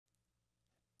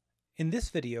In this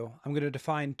video, I'm going to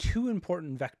define two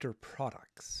important vector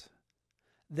products.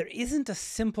 There isn't a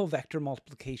simple vector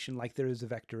multiplication like there is a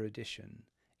vector addition.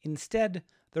 Instead,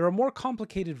 there are more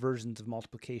complicated versions of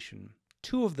multiplication,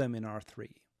 two of them in R3.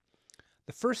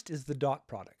 The first is the dot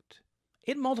product.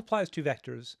 It multiplies two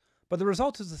vectors, but the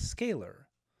result is a scalar.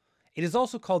 It is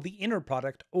also called the inner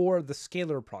product or the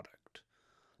scalar product.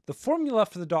 The formula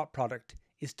for the dot product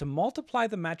is to multiply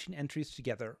the matching entries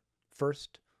together,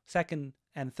 first, second,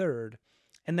 and third,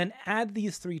 and then add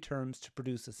these three terms to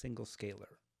produce a single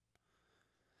scalar.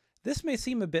 This may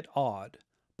seem a bit odd,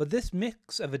 but this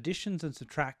mix of additions and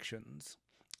subtractions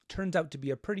turns out to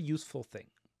be a pretty useful thing.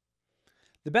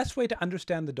 The best way to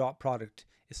understand the dot product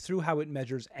is through how it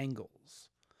measures angles.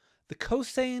 The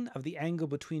cosine of the angle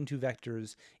between two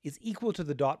vectors is equal to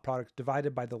the dot product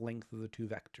divided by the length of the two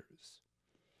vectors.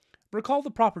 Recall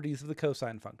the properties of the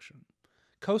cosine function.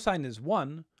 Cosine is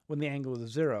 1 when the angle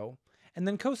is 0, and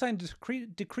then cosine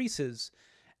decreases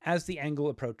as the angle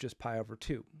approaches pi over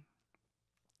 2.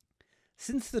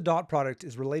 Since the dot product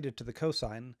is related to the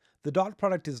cosine, the dot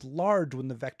product is large when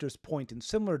the vectors point in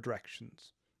similar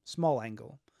directions, small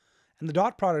angle, and the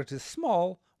dot product is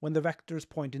small when the vectors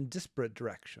point in disparate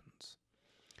directions.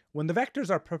 When the vectors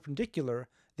are perpendicular,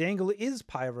 the angle is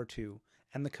pi over 2,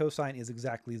 and the cosine is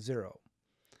exactly 0.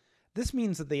 This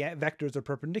means that the vectors are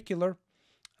perpendicular,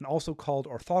 and also called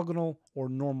orthogonal or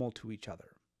normal to each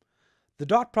other. The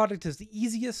dot product is the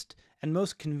easiest and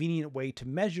most convenient way to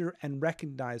measure and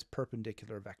recognize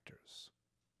perpendicular vectors.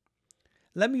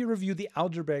 Let me review the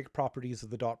algebraic properties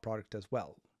of the dot product as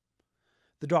well.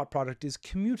 The dot product is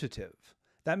commutative.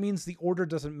 That means the order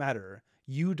doesn't matter.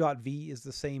 U dot v is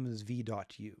the same as v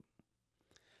dot u.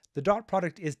 The dot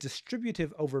product is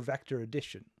distributive over vector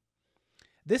addition.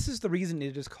 This is the reason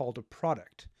it is called a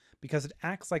product, because it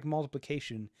acts like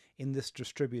multiplication in this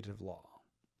distributive law.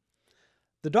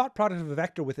 The dot product of a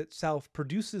vector with itself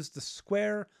produces the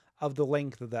square of the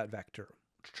length of that vector,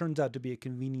 which turns out to be a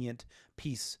convenient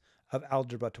piece of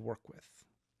algebra to work with.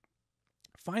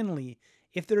 Finally,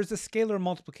 if there is a scalar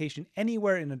multiplication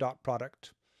anywhere in a dot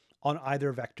product, on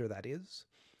either vector that is,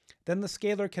 then the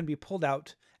scalar can be pulled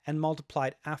out and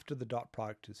multiplied after the dot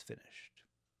product is finished.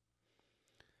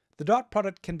 The dot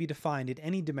product can be defined in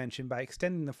any dimension by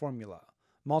extending the formula,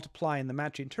 multiplying the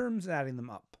matching terms and adding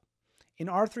them up. In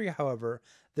R3, however,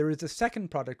 there is a second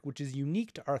product which is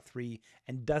unique to R3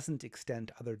 and doesn't extend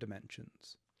to other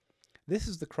dimensions. This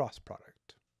is the cross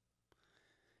product.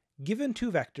 Given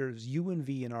two vectors, u and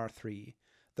v in R3,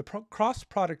 the cross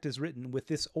product is written with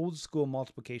this old school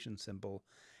multiplication symbol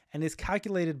and is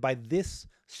calculated by this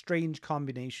strange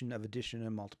combination of addition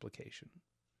and multiplication.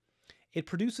 It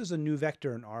produces a new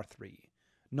vector in R3,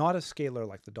 not a scalar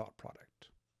like the dot product.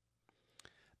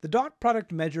 The dot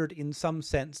product measured in some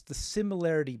sense the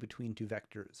similarity between two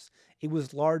vectors. It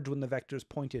was large when the vectors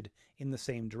pointed in the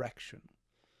same direction.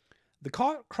 The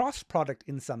cross product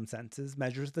in some senses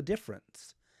measures the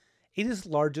difference. It is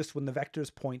largest when the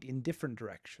vectors point in different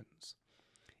directions.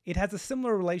 It has a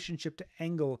similar relationship to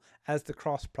angle as the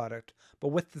cross product, but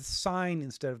with the sine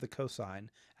instead of the cosine,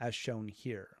 as shown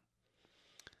here.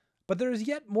 But there is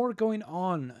yet more going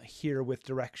on here with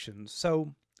directions,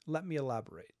 so let me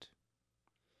elaborate.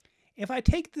 If I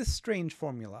take this strange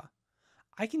formula,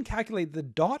 I can calculate the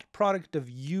dot product of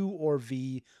u or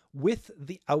v with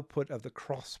the output of the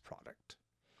cross product.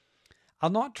 I'll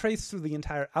not trace through the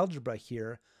entire algebra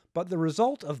here, but the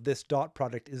result of this dot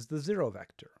product is the zero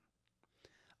vector.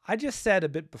 I just said a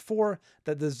bit before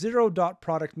that the zero dot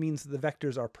product means that the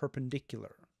vectors are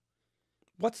perpendicular.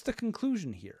 What's the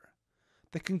conclusion here?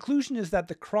 The conclusion is that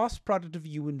the cross product of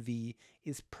u and v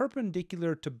is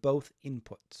perpendicular to both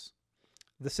inputs.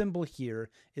 The symbol here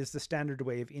is the standard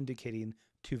way of indicating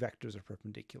two vectors are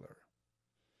perpendicular.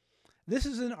 This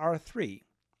is in R3,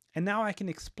 and now I can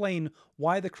explain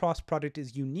why the cross product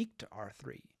is unique to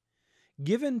R3.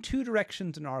 Given two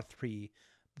directions in R3,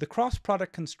 the cross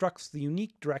product constructs the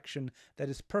unique direction that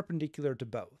is perpendicular to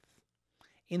both.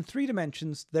 In 3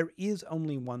 dimensions, there is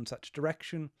only one such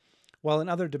direction, while in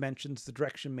other dimensions the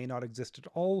direction may not exist at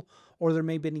all, or there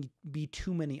may be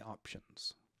too many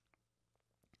options.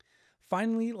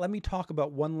 Finally, let me talk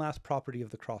about one last property of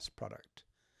the cross product.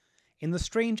 In the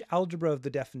strange algebra of the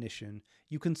definition,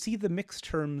 you can see the mixed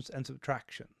terms and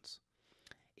subtractions.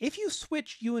 If you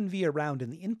switch u and v around in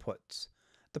the inputs,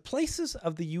 the places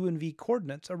of the u and v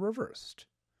coordinates are reversed.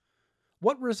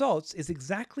 What results is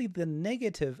exactly the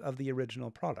negative of the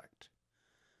original product.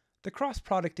 The cross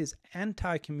product is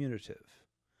anti-commutative.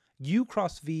 U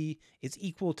cross v is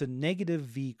equal to negative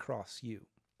v cross u.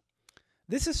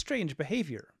 This is strange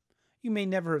behavior. You may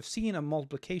never have seen a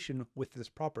multiplication with this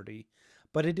property,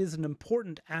 but it is an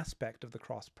important aspect of the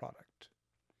cross product.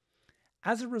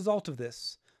 As a result of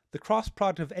this, the cross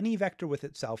product of any vector with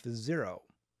itself is 0.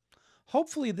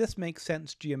 Hopefully this makes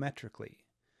sense geometrically.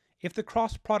 If the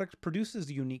cross product produces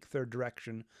a unique third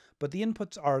direction, but the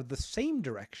inputs are the same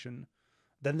direction,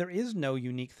 then there is no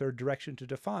unique third direction to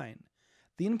define.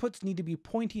 The inputs need to be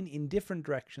pointing in different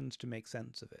directions to make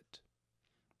sense of it.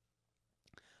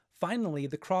 Finally,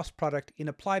 the cross product in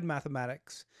applied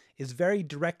mathematics is very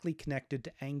directly connected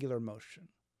to angular motion.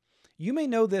 You may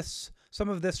know some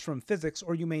of this from physics,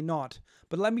 or you may not,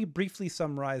 but let me briefly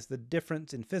summarize the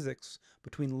difference in physics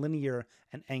between linear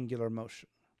and angular motion.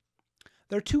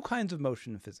 There are two kinds of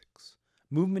motion in physics: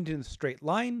 movement in a straight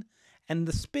line and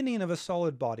the spinning of a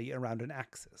solid body around an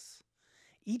axis.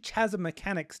 Each has a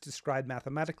mechanics described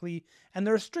mathematically, and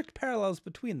there are strict parallels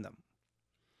between them.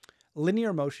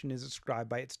 Linear motion is described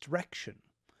by its direction,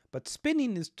 but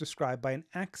spinning is described by an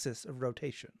axis of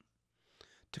rotation.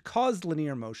 To cause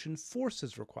linear motion, force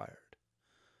is required.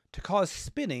 To cause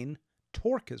spinning,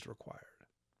 torque is required.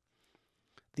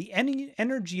 The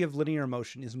energy of linear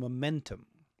motion is momentum.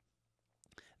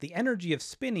 The energy of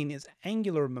spinning is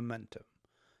angular momentum.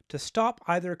 To stop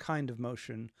either kind of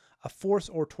motion, a force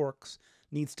or torque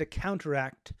needs to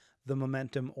counteract the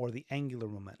momentum or the angular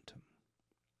momentum.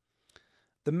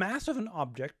 The mass of an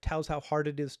object tells how hard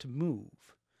it is to move.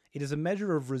 It is a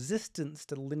measure of resistance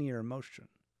to linear motion.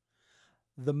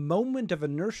 The moment of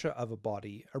inertia of a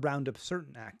body around a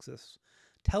certain axis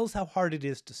tells how hard it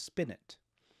is to spin it.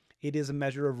 It is a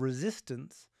measure of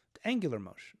resistance to angular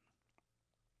motion.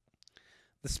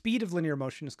 The speed of linear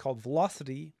motion is called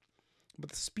velocity, but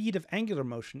the speed of angular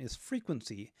motion is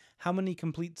frequency, how many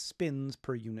complete spins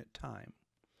per unit time.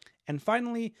 And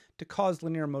finally, to cause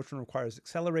linear motion requires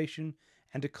acceleration,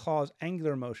 and to cause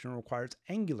angular motion requires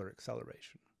angular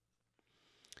acceleration.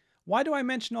 Why do I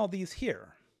mention all these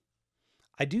here?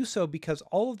 I do so because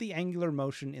all of the angular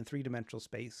motion in three-dimensional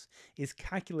space is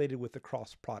calculated with the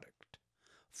cross product.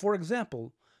 For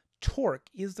example, torque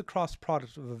is the cross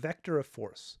product of a vector of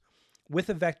force with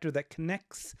a vector that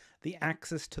connects the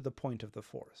axis to the point of the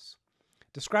force.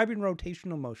 Describing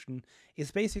rotational motion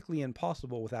is basically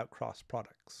impossible without cross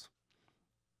products.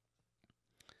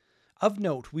 Of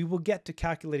note, we will get to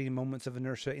calculating moments of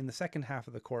inertia in the second half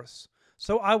of the course,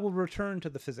 so I will return to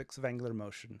the physics of angular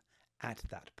motion at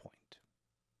that point.